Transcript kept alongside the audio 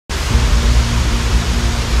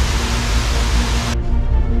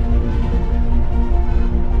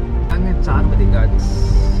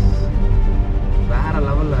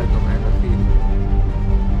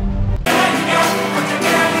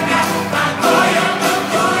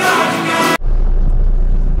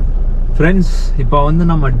Friends, இப்போ வந்து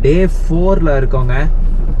நம்ம டே 4ல் இருக்கோங்க.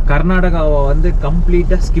 கர்நாடகாவை வந்து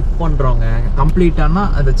கம்ப்ளீட்டாக ஸ்கிப் பண்ணுறோங்க. கம்ப்ளீட்டானா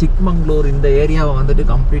அந்த சிக்மங்களூர் இந்த ஏரியாவை வந்துட்டு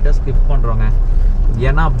கம்ப்ளீட்டாக ஸ்கிப் பண்ணுறோங்க.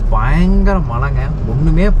 ஏன்னா பயங்கர மழைங்க,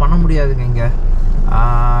 ஒன்றுமே பண்ண முடியாதுங்க இங்கே.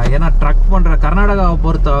 ஏன்னா ட்ரக் பண்ணுற கர்நாடகாவை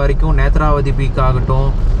பொறுத்த வரைக்கும் நேத்ராவதி பீக்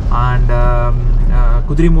ஆகட்டும் அண்ட்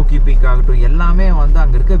குதிரைமுக்கி பீக் ஆகட்டும், எல்லாமே வந்து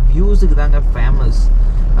அங்கே இருக்க வியூஸுக்கு தாங்க ஃபேமஸ்.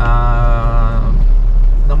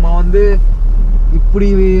 நம்ம வந்து இப்படி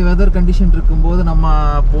வெதர் கண்டிஷன் இருக்கும்போது நம்ம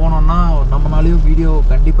போனோம்னா நம்மளாலேயும் வீடியோ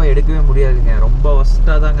கண்டிப்பாக எடுக்கவே முடியாதுங்க. ரொம்ப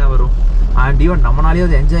ஒஸ்ட்டாக தாங்க வரும். அண்ட் ஈவன் நம்மளாலேயும்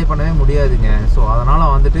அதை என்ஜாய் பண்ணவே முடியாதுங்க. ஸோ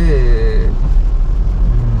அதனால் வந்துட்டு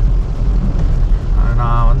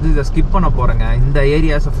நான் வந்து இதை ஸ்கிப் பண்ண போகிறேங்க. இந்த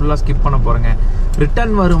ஏரியாஸை ஃபுல்லாக ஸ்கிப் பண்ண போகிறேங்க.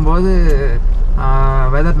 ரிட்டர்ன் வரும்போது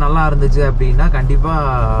வெதர் நல்லா இருந்துச்சு அப்படின்னா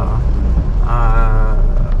கண்டிப்பாக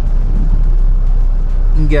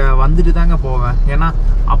இங்கே வந்துட்டு தாங்க போவேன். ஏன்னா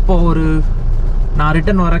அப்போ நான்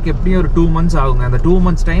ரிட்டர்ன் வரக்கு எப்படியும் ஒரு 2 months ஆகுங்க. அந்த 2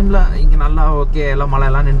 months டைமில் இங்கே நல்லா ஓகே, எல்லாம்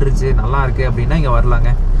மழையெல்லாம் நின்றுச்சு, நல்லா இருக்குது அப்படின்னா இங்கே வரலாங்க.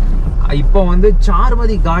 இப்போ வந்து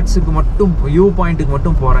சார்மதி காட்ஸுக்கு மட்டும் வியூ பாயிண்ட்டுக்கு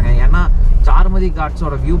மட்டும் போகிறேங்க. ஏன்னா சார்மதி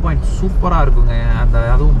காட்ஸோட வியூ பாயிண்ட் சூப்பராக இருக்குங்க.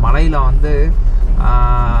 அதுவும் மலையில் வந்து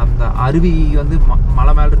அந்த அருவி வந்து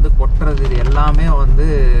மலை மேலேருந்து கொட்டுறது, இது எல்லாமே வந்து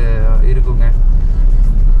இருக்குங்க.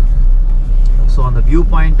 ஸோ அந்த வியூ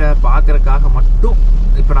பாயிண்ட்டை பார்க்குறதுக்காக மட்டும்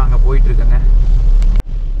இப்போ நாங்கள் போயிட்டுருக்கோங்க.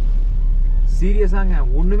 சீரியஸாங்க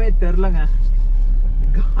ஒன்றுமே தெரிலங்க.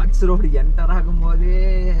 காட்ஸ் ரோடு என்டர் ஆகும்போதே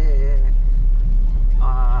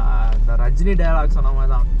இந்த ரஜினி டயலாக் சொன்ன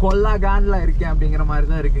மாதிரி தான், கொல்லா கான்ல இருக்கேன் அப்படிங்கிற மாதிரி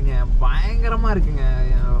தான் இருக்குங்க. பயங்கரமாக இருக்குங்க.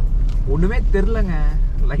 ஒன்றுமே தெரிலங்க.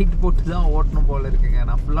 லைட் போட்டு தான் ஓட்டணும் போல் இருக்குங்க.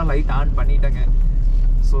 நான் ஃபுல்லாக லைட் ஆன் பண்ணிட்டேங்க.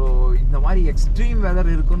 ஸோ இந்த மாதிரி எக்ஸ்ட்ரீம்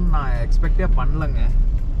வெதர் இருக்குன்னு நான் எக்ஸ்பெக்டே பண்ணலைங்க.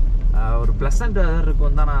 ஒரு ப்ளசன்ட் வெதர்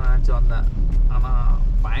இருக்குன்னு தான் நான் நினச்சி வந்தேன். ஆனால்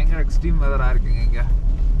பயங்கர எக்ஸ்ட்ரீம் வெதராக இருக்குங்க இங்கே.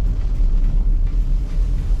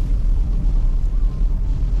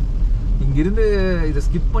 இங்கிருந்து இதை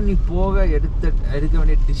ஸ்கிப் பண்ணி போக எடுக்க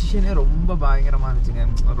வேண்டிய டிசிஷனே ரொம்ப பயங்கரமாக இருந்துச்சுங்க.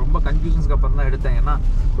 ரொம்ப கன்ஃபியூஷன்ஸ்க்கு அப்புறம் தான் எடுத்தேன். ஏன்னா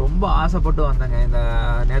ரொம்ப ஆசைப்பட்டு வந்தேங்க. இந்த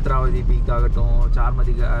நேத்ராவதி பீக் ஆகட்டும்,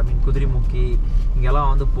 சார்மதி குதிரைமுக்கி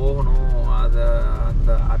இங்கெல்லாம் வந்து போகணும், அதை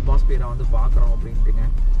அந்த அட்மாஸ்பியரை வந்து பார்க்குறோம் அப்படின்ட்டுங்க.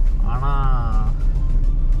 ஆனால்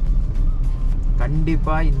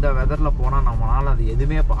கண்டிப்பாக இந்த வெதரில் போனால் நம்மளால் அது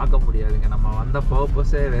எதுவுமே பார்க்க முடியாதுங்க. நம்ம வந்த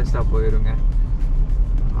பர்பஸே வேஸ்ட்டாக போயிடுங்க.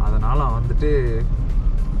 அதனால் வந்துட்டு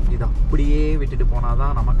இதை அப்படியே விட்டுட்டு போனால்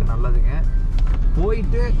தான் நமக்கு நல்லதுங்க.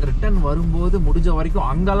 போயிட்டு ரிட்டர்ன் வரும்போது முடிஞ்ச வரைக்கும்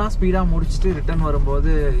அங்கெல்லாம் ஸ்பீடாக முடிச்சுட்டு ரிட்டர்ன்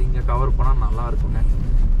வரும்போது இங்கே கவர் பண்ணால் நல்லா இருக்குங்க.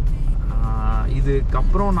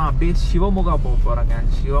 இதுக்கப்புறம் நான் அப்படியே சிவமுகா போக போகிறேங்க.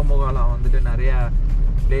 சிவமுகாவில் வந்துட்டு நிறைய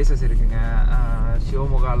பிளேசஸ் இருக்குங்க.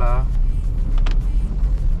 சிவமுகாவில்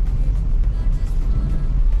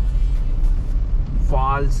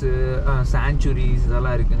ஃபால்ஸு, சாங்சுரிஸ்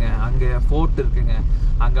இதெல்லாம் இருக்குங்க. அங்கே ஃபோர்ட் இருக்குங்க.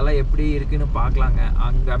 அங்கெல்லாம் எப்படி இருக்குன்னு பார்க்கலாங்க.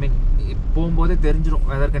 அங்கே போகும்போதே தெரிஞ்சிடும்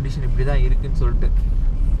வெதர் கண்டிஷன் இப்படி தான் இருக்குன்னு சொல்லிட்டு.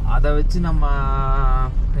 அதை வச்சு நம்ம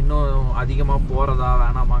இன்னும் அதிகமாக போகிறதா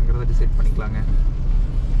வேணாமாங்கிறத டிசைட் பண்ணிக்கலாங்க.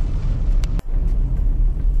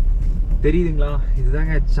 தெரியுதுங்களா?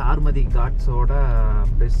 இதுதாங்க சார்மதி காட்ஸோட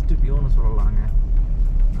பெஸ்ட் வியூன்னு சொல்லலாங்க.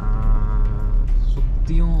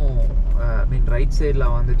 சுற்றியும் ரைட்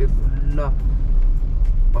சைடில் வந்துட்டு ஃபுல்லாக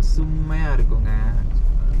பசுமையாக இருக்குங்க.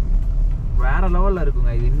 வேற லெவலில்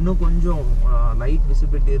இருக்குங்க. இது இன்னும் கொஞ்சம் லைட்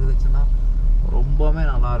விசிபிலிட்டி இருந்துச்சுன்னா ரொம்பவே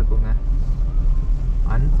நல்லா இருக்குங்க.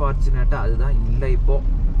 அன்ஃபார்ச்சுனேட்டாக அதுதான் இல்லை. இப்போ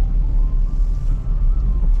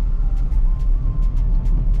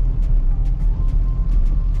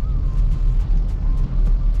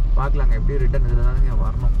பார்க்கலாங்க எப்படி ரிட்டர்ன் இதில் தானங்க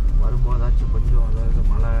வரணும். வரும்போதாச்சும் கொஞ்சம் அதாவது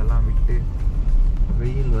மழை எல்லாம் விட்டு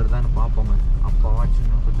வெயில் வருதான்னு பார்ப்போங்க. அப்போவாச்சும்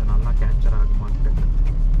இன்னும் கொஞ்சம் நல்லா கேப்சர் ஆகுமான்ட்டு.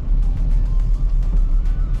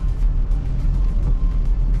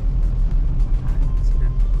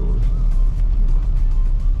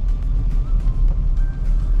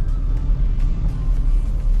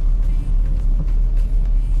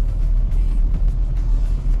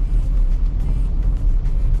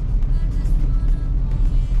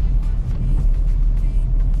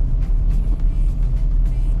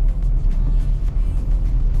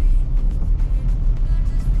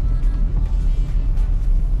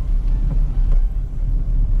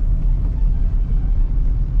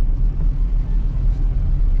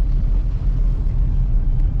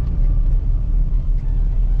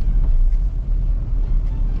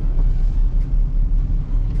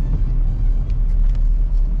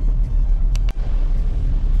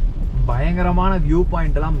 பயங்கரமான வியூ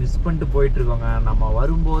பாயிண்ட் எல்லாம் மிஸ் பண்ணிட்டு போயிட்டு இருக்கோங்க. நம்ம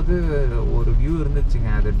வரும்போது ஒரு வியூ இருந்துச்சுங்க.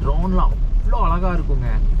 அது ட்ரோன்லாம் அவ்வளோ அழகா இருக்குங்க.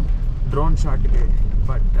 ட்ரோன் ஷாட்டுக்கு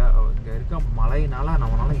பட் இங்கே இருக்க மழையினால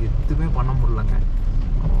நம்மளால எதுவுமே பண்ண முடியலங்க.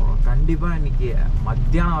 கண்டிப்பாக இன்னைக்கு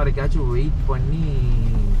மத்தியானம் வரைக்காச்சும் வெயிட் பண்ணி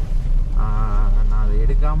நான் அதை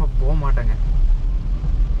எடுக்காமல் போக மாட்டேங்க.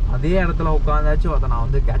 அதே இடத்துல உட்காந்தாச்சும் அதை நான்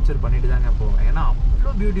வந்து கேப்சர் பண்ணிட்டு தாங்க போவேன். ஏன்னா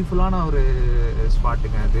அவ்வளோ பியூட்டிஃபுல்லான ஒரு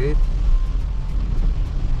ஸ்பாட்டுங்க அது.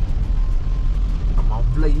 நம்ம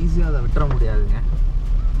அவ்வளோ ஈஸியாக அதை விட்டுற முடியாதுங்க.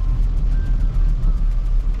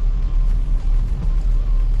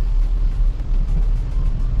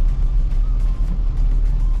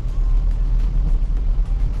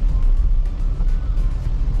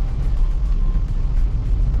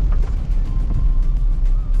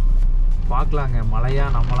 பார்க்கலாங்க மழையா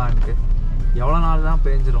நம்மளான்ட்டு. எவ்வளோ நாள் தான்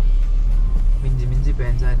பேஞ்சிடும். மிஞ்சி மிஞ்சி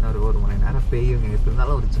பேஞ்சா இன்னொரு 1 மணி நேரம் பெய்யுங்க. இப்போ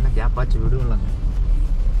இருந்தாலும் ஒரு சின்ன கேப்பாச்சு விடுவில்லைங்க.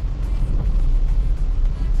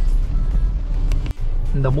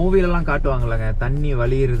 இந்த மூவிலெல்லாம் காட்டுவாங்கல்லங்க தண்ணி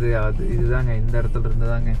வலியுறது, அது இதுதாங்க இந்த இடத்துல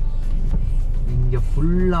இருந்து தாங்க. இங்கே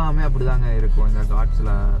ஃபுல்லாமே அப்படி தாங்க இருக்கும் இந்த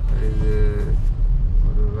காட்ஸில். இது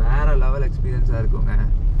ஒரு வேற லெவல் எக்ஸ்பீரியன்ஸாக இருக்குங்க.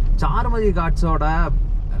 சார்மதி காட்ஸோட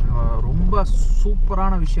ரொம்ப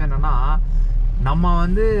சூப்பரான விஷயம் என்னன்னா, நம்ம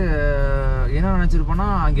வந்து என்ன நினச்சிருப்போம்னா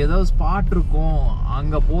அங்கே ஏதாவது ஸ்பாட் இருக்கும்,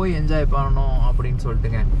 அங்கே போய் என்ஜாய் பண்ணணும் அப்படின்னு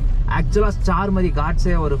சொல்லிட்டுங்க. ஆக்சுவலாக சார்மதி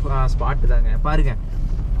காட்ஸே ஒரு ஸ்பாட்டு தாங்க. பாருங்க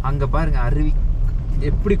அங்கே பாருங்க அருவி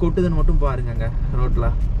எப்படி கொட்டுதுன்னு மட்டும் பாருங்க ரோட்ல.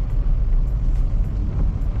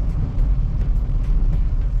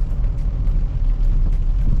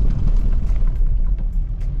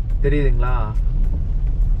 தெரியுதுங்களா?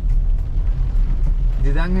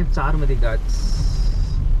 இதுதாங்க சார்மதி காட்ஸ்.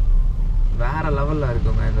 வேற லெவல்ல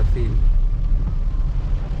இருக்குங்க இந்த ஃபீல்.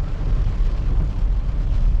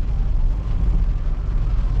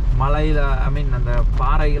 மலையில ஐ மீன் அந்த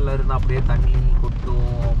பாறைகள்ல இருந்து அப்படியே தண்ணி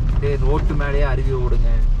கொட்டும், அப்படியே ரோட்டு மேலேயே அருவி ஓடுங்க.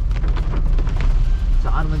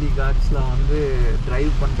 சார்மதி காட்ஸ்ல வந்து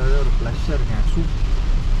டிரைவ் பண்றது ஒரு ப்ளஷருங்க.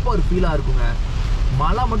 சூப்பர் ஃபீலா இருக்குங்க.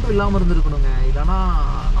 மழை மட்டும் இல்லாமல் இருந்திருக்கணுங்க, இல்லைன்னா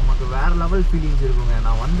நமக்கு வேற லெவல் ஃபீலிங்ஸ் இருக்குங்க.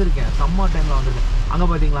 நான் வந்திருக்கேன், சம்மர் டைம்ல வந்திருக்கேன். அங்கே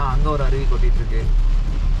பார்த்தீங்களா, அங்கே ஒரு அருவி கொட்டிட்டு இருக்கு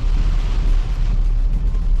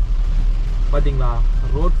பார்த்தீங்களா?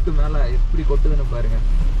 ரோட்டு மேலே எப்படி கொட்டுதுன்னு பாருங்க.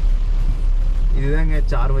 இதுதாங்க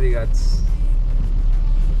சார்மதி காட்ஸ்.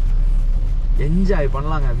 என்ஜாய்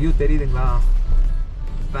பண்ணலாங்க. வியூ தெரியுதுங்களா?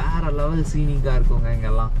 வேற லெவல் சீனிங்காக இருக்குங்க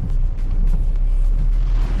இங்கெல்லாம்.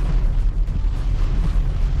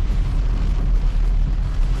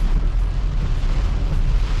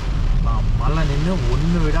 மழை நின்று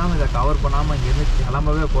ஒன்று விடாமல் இதை கவர் பண்ணாமல் இங்கேருந்து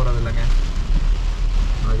கிளம்பவே போகிறது இல்லைங்க.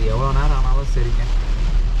 அது எவ்வளோ நேரம் ஆனாலும் சரிங்க.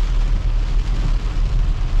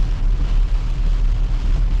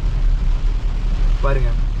 பாருங்க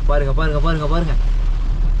பாருங்க பாருங்க பாருங்க பாருங்க,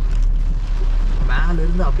 மேல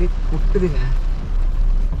இருந்து அப்படியே கொட்டுதுங்க.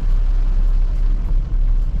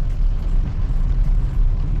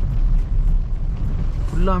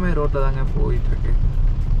 ஃபுல்லாமே ரோட்ல தாங்க போயிட்டு இருக்கு.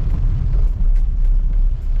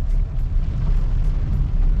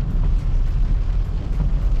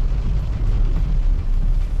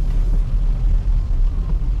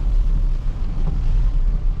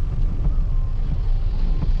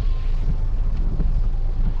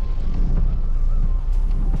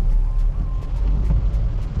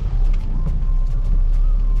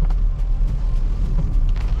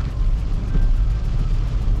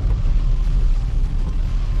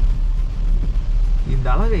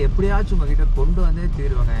 இந்த அழகை எப்படியாச்சும் உங்ககிட்ட கொண்டு வந்தே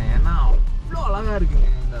தீருவாங்க. ஏன்னா அவ்வளோ அழகா இருக்குங்க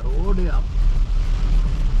இந்த ரோடு.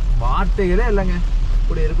 வார்த்தைகளே இல்லைங்க,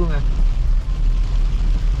 இப்படி இருக்குங்க.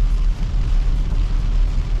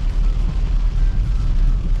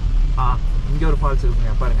 இங்கே ஒரு ஃபால்ஸ்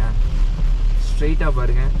இருக்குங்க பாருங்க. ஸ்ட்ரெயிட்டாக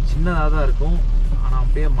பாருங்க, சின்னதாக தான் இருக்கும், ஆனால்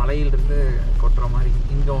அப்படியே மலையிலிருந்து கொட்டுற மாதிரி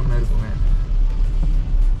இங்கே ஒன்று இருக்குங்க.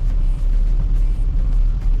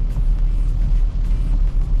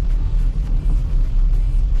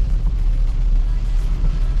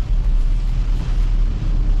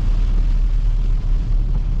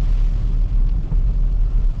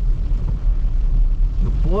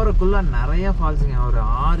 போறக்குள்ள நிறைய ஃபால்ஸுங்க, ஒரு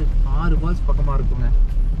ஆறு ஃபால்ஸ் பக்கமா இருக்குங்க.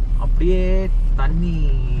 அப்படியே தண்ணி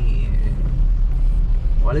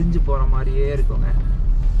வலிஞ்சு போற மாதிரியே இருக்குங்க.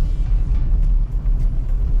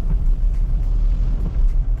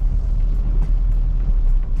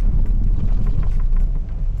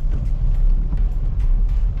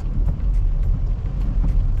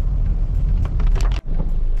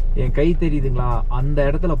 என் கை தெரியுதுங்களா? அந்த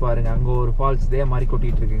இடத்துல பாருங்க, அங்க ஒரு ஃபால்ஸ் இதே மாதிரி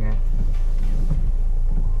கொட்டிட்டு இருக்குங்க.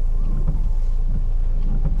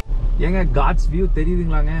 ஏங்க காட்ஸ் வியூ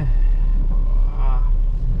தெரியுதுங்களாங்க?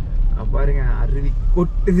 பாருங்க, அருவி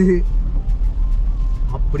கொட்டுது.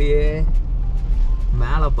 அப்படியே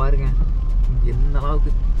மேல பாருங்க என்ன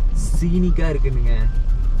அளவுக்கு சீனிக்கா இருக்குங்க.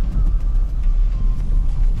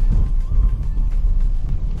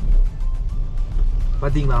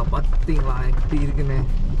 பார்த்தீங்களா பார்த்தீங்களா எப்படி இருக்குன்னு.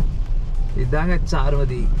 இதாங்க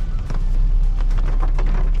சார்மதி.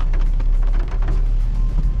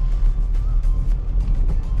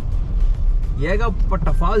 ஏகப்பட்ட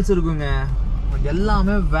ஃபால்ஸ் இருக்குங்க,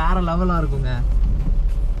 எல்லாமே வேற லெவலா இருக்குங்க.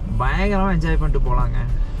 பயங்கரமா என்ஜாய் பண்ணிட்டு போலாங்க.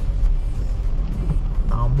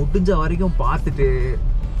 நான் முடிஞ்ச வரைக்கும் பார்த்துட்டு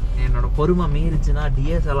என்னோட பொறுமை மீறிச்சுன்னா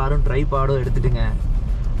டிஎஸ்எல்ஆரும் ட்ரைபாடும் எடுத்துட்டுங்க,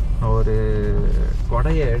 ஒரு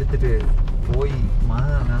கொடையை எடுத்துட்டு போய்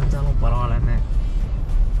மழை நினைச்சாலும் பரவாயில்லன்னு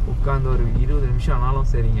உட்காந்து ஒரு 20 நிமிஷம்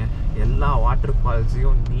ஆனாலும் சரிங்க, எல்லா வாட்டர்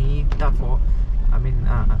ஃபால்ஸையும் நீட்டாக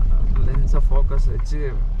லென்ஸை ஃபோக்கஸ் வச்சு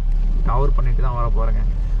கவர் பண்ணிட்டு தான் வர போகிறேங்க.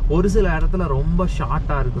 ஒரு சில இடத்துல ரொம்ப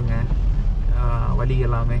ஷார்ட்டாக இருக்குங்க வழி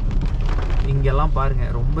எல்லாமே. இங்கெல்லாம்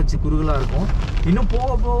பாருங்கள் ரொம்ப குறுகலாக இருக்கும். இன்னும் போக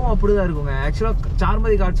போகவும் அப்படி தான் இருக்குங்க. ஆக்சுவலாக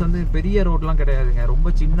சார்மதி காட்ஸ் வந்து பெரிய ரோட்லாம் கிடையாதுங்க,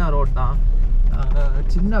 ரொம்ப சின்ன ரோட் தான்.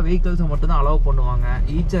 சின்ன வெஹிக்கிள்ஸை மட்டும்தான் அலோவ் பண்ணுவாங்க.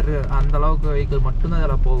 ஈச்சர் அந்த அளவுக்கு வெஹிக்கிள் மட்டும்தான்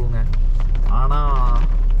இதில் போகுங்க. ஆனால்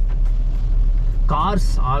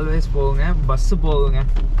கார்ஸ் ஆல்வேஸ் போகுங்க, பஸ்ஸு போகுங்க.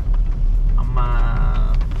 நம்ம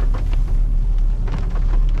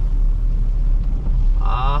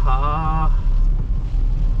ஆஹா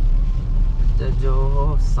ஜோ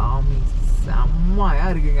சாமி செம்மையா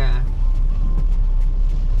இருக்குங்க.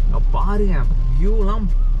 பாருங்க வியூலாம்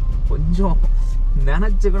கொஞ்சம்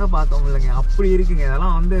நினைச்சு கூட பார்த்தோம் இல்லைங்க, அப்படி இருக்குங்க.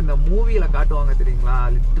 இதெல்லாம் வந்து இந்த மூவியில காட்டுவாங்க தெரியுங்களா,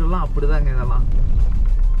 லிட்டரலாம் அப்படிதாங்க. இதெல்லாம்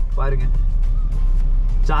பாருங்க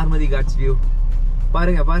சார்மதி காட்ஸ் வியூ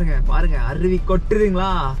பாருங்க பாருங்க பாருங்க. அருவி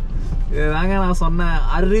கொட்டுதுங்களா, இதுதாங்க நான் சொன்னேன்,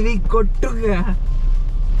 அருவி கொட்டுங்க.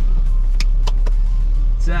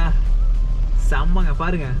 செம்மங்க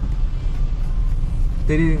பாருங்க,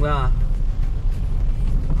 தெரியுதுங்களா?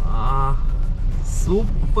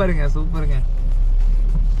 சூப்பருங்க சூப்பருங்க.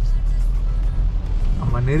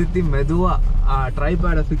 நம்ம நிறுத்தி மெதுவா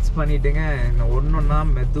ட்ரைபேடை ஃபிக்ஸ் பண்ணிட்டுங்க, ஒன்னொன்னா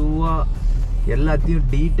மெதுவா எல்லாத்தையும்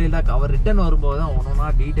டீட்டெயிலாக கவர், ரிட்டர்ன் வரும்போது தான் ஒன்னொன்னா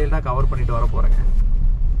டீட்டெயிலாக கவர் பண்ணிட்டு வர போறேங்க.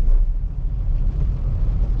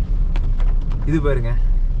 இது பாருங்க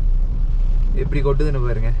எப்படி கொட்டுதுன்னு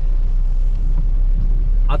பாருங்க.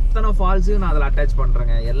 அத்தனை ஃபால்ஸையும் நான் அதில் அட்டாச்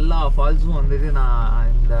பண்ணுறேங்க. எல்லா ஃபால்ஸும் வந்துட்டு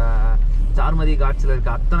நான் இந்த சார்மதி காட்சியில்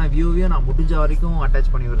இருக்க அத்தனை வியூவையும் நான் முடிஞ்ச வரைக்கும்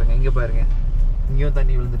அட்டாச் பண்ணி விடுறேங்க. இங்கே பாருங்க, இங்கேயும்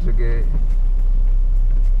தண்ணி விழுந்துட்டுருக்கு.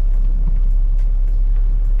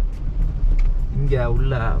 இங்கே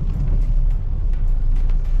உள்ள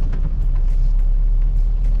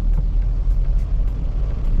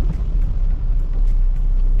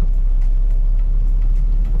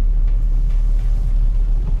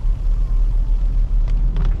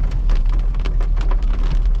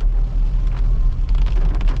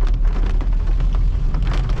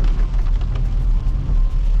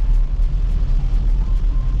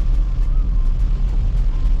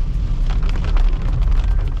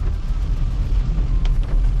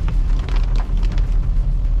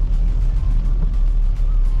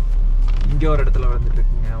இங்கே ஒரு இடத்துல வந்துட்டு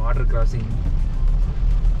இருக்குங்க வாட்டர் கிராசிங்.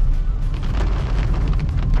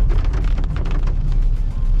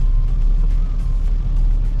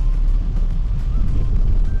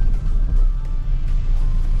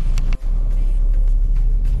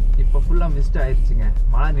 இப்போ ஃபுல்லாக மிஸ்ட் ஆயிடுச்சுங்க,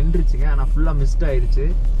 மழை நின்றுச்சுங்க, ஆனால் ஃபுல்லாக மிஸ்ட் ஆயிடுச்சு.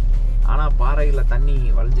 ஆனால் பாறையில் தண்ணி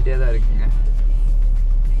வளைஞ்சிட்டே தான் இருக்குங்க.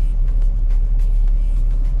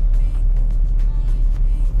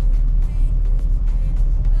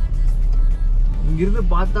 இங்கிருந்து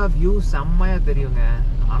பார்த்தா வியூ செம்மையா தெரியுங்க.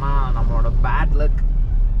 ஆனால் நம்மளோட bad luck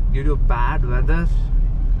due to bad weather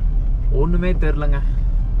ஒன்றுமே தெரிலங்க.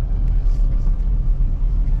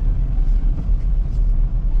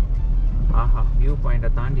 ஆஹா, வியூ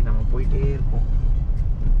பாயிண்டை தாண்டி நம்ம போயிட்டே இருக்கோம்.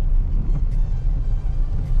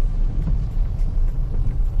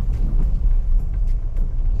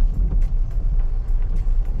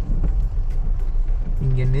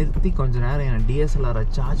 இங்கே நிறுத்தி கொஞ்ச நேரம் என் டிஎஸ்எல்ஆரை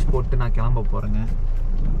சார்ஜ் போட்டு நான் கிளம்ப போகிறேங்க.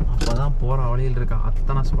 அப்போ தான் போகிற வழியில் இருக்க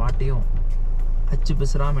அத்தனை ஸ்பாட்டையும் அச்சு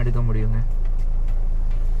பிசுறாமல் எடுக்க முடியுங்க.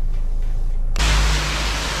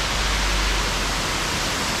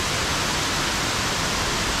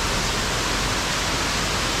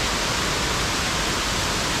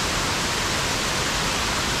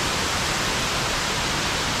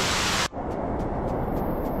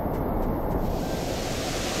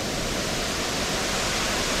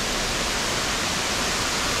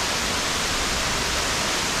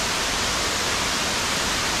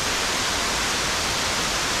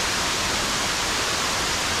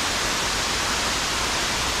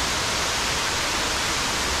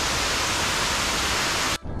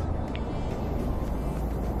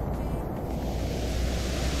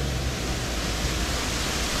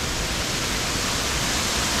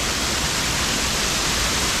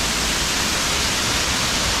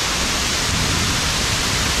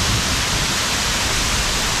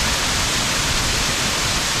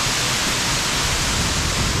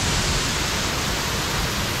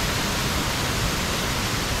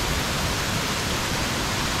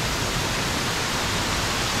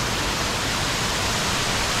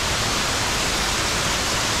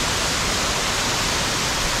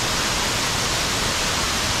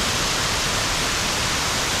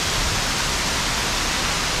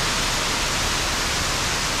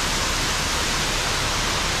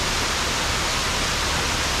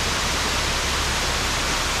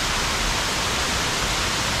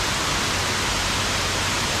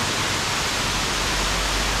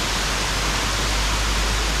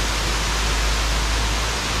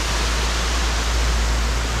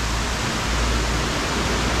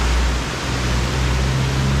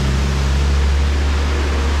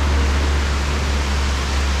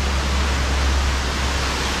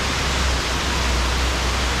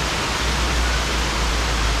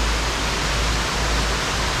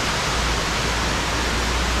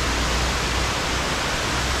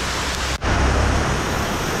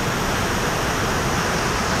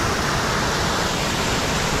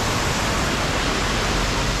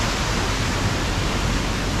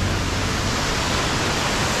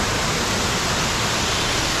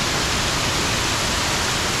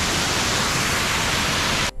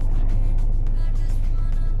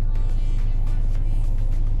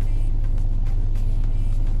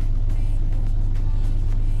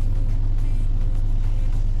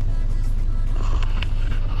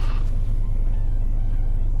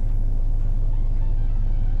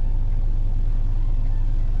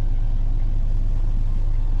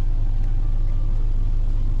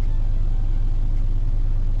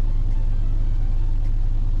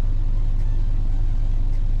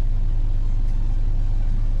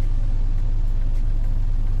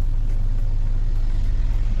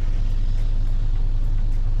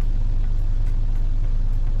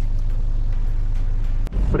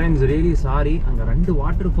 Thanks, really sorry. அங்கே 2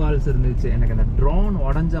 வாட்டர் ஃபால்ஸ் இருந்துச்சு. எனக்கு அந்த ட்ரோன்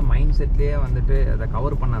உடஞ்ச மைண்ட் செட்லேயே வந்துட்டு அதை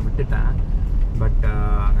கவர் பண்ண விட்டுட்டேன். பட்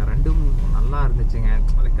அங்கே 2ம் நல்லா இருந்துச்சுங்க.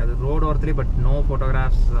 லைக் அது ரோடு ஓரத்துலேயே, பட் நோ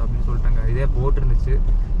ஃபோட்டோகிராஃப்ஸ் அப்படின்னு சொல்லிட்டாங்க. இதே போட்டிருந்துச்சு.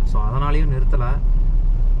 ஸோ அதனாலையும் நிறுத்தலை.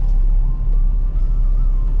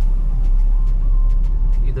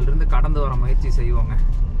 இதிலிருந்து கடந்து வர முயற்சி செய்வோங்க.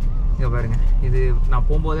 இங்கே பாருங்க, இது நான்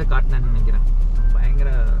போகும்போதே காட்டினேன்னு நினைக்கிறேன்.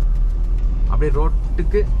 பயங்கர அப்படியே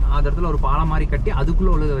ரோட்டுக்கு அந்த இடத்துல ஒரு பாலம் மாதிரி கட்டி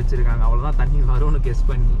அதுக்குள்ளே உழுக வச்சுருக்காங்க. அவ்வளோதான் தண்ணி வரும்னு கெஸ்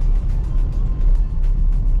பண்ணி.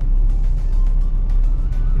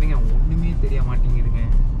 இல்லைங்க, ஒன்றுமே தெரிய மாட்டேங்குதுங்க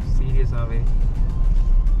சீரியஸாகவே.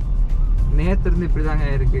 நேற்று இருந்து இப்படி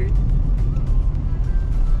தாங்க இருக்குது.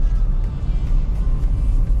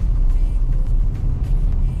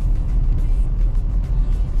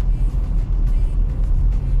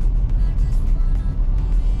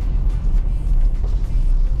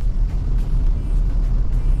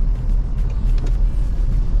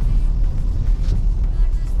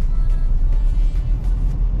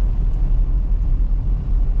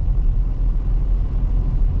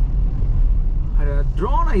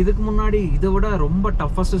 ட்ரோனை இதுக்கு முன்னாடி இதை விட ரொம்ப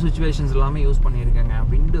டஃபஸ்ட் சுச்சுவேஷன்ஸ் எல்லாமே யூஸ் பண்ணியிருக்கேங்க.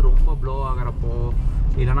 விண்டு ரொம்ப ப்ளோ ஆகிறப்போ,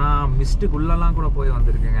 இல்லைனா மிஸ்ட்டுக்குள்ளெல்லாம் கூட போய்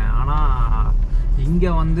வந்திருக்குங்க. ஆனால்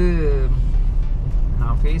இங்கே வந்து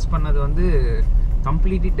நான் ஃபேஸ் பண்ணது வந்து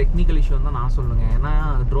கம்ப்ளீட்லி டெக்னிக்கல் இஷ்யூன்னு தான் நான் சொல்லுங்க. ஏன்னா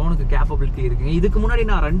ட்ரோனுக்கு கேப்பபிலிட்டி இருக்குங்க. இதுக்கு முன்னாடி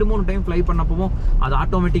நான் 2-3 டைம் ஃப்ளை பண்ணப்பவும் அது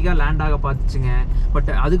ஆட்டோமேட்டிக்காக லேண்ட் ஆக பார்த்துச்சுங்க.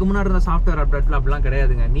 பட் அதுக்கு முன்னாடி இருந்த சாஃப்ட்வேர் அப்டேட்டில் அப்படிலாம்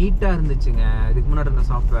கிடையாதுங்க. நீட்டாக இருந்துச்சுங்க இதுக்கு முன்னாடி இருந்த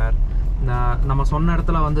சாஃப்ட்வேர். நம்ம சொன்ன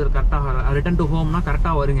இடத்துல வந்து கரெக்டாக ரிட்டன் டு ஹோம்னா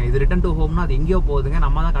கரெக்டாக வருங்க. இது ரிட்டன் டு ஹோம்னா அது எங்கேயோ போகுதுங்க.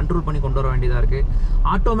 நம்ம தான் கண்ட்ரோல் பண்ணி கொண்டு வர வேண்டியதாக இருக்குது.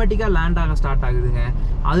 ஆட்டோமேட்டிக்காக லேண்ட் ஆக ஸ்டார்ட் ஆகுதுங்க.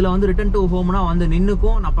 அதில் வந்து ரிட்டன் டு ஹோம்னா வந்து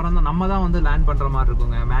நின்றுக்கும், அப்புறம் தான் நம்ம தான் வந்து லேண்ட் பண்ணுற மாதிரி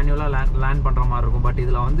இருக்குங்க. மேனுவலாக லேண்ட் பண்ணுற மாதிரி இருக்கும். பட்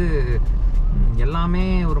இதில் வந்து எல்லாமே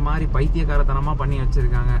ஒரு மாதிரி பைத்தியக்காரத்தனமாக பண்ணி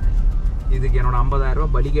வச்சுருக்காங்க. இதுக்கு என்னோட 50,000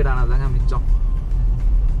 ரூபா பலிகேடானதாங்க மிச்சம்.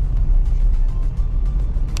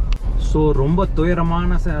 ஸோ ரொம்ப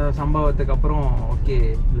துயரமான சம்பவத்துக்கு அப்புறம் ஓகே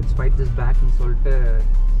லெட்ஸ் ஃபைட் திஸ் பேக்னு சொல்லிட்டு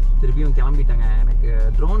திருப்பியும் கிளம்பிட்டேங்க. எனக்கு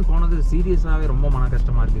ட்ரோன் போனது சீரியஸாகவே ரொம்ப மன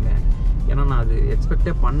கஷ்டமாக இருக்குங்க. ஏன்னா நான் அது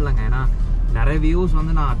எக்ஸ்பெக்டே பண்ணலைங்க. ஏன்னா நிறைய வியூஸ்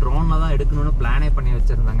வந்து நான் ட்ரோனில் தான் எடுக்கணும்னு பிளானே பண்ணி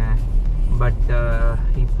வச்சுருந்தேங்க. பட்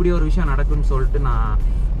இப்படி ஒரு விஷயம் நடக்குன்னு சொல்லிட்டு நான்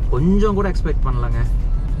கொஞ்சம் கூட எக்ஸ்பெக்ட் பண்ணலைங்க.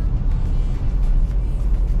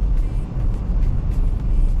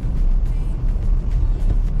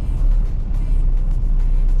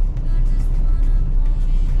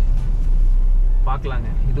 பார்க்கலாங்க,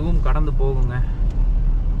 இதுவும் கடந்து போகுங்க.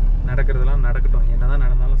 நடக்கிறதெல்லாம் நடக்கட்டும், என்னதான்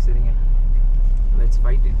நடந்தாலும் சரிங்க. Let's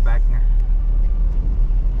fight it பேக்ங்க.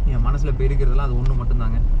 என் மனசில் பெருக்கிறதுலாம் அது ஒன்று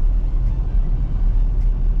மட்டும்தாங்க.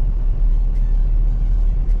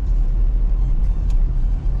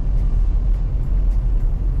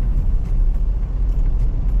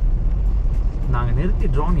 நாங்கள் நிறுத்தி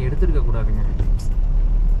ட்ரோன் எடுத்துருக்க கூடாதுங்க.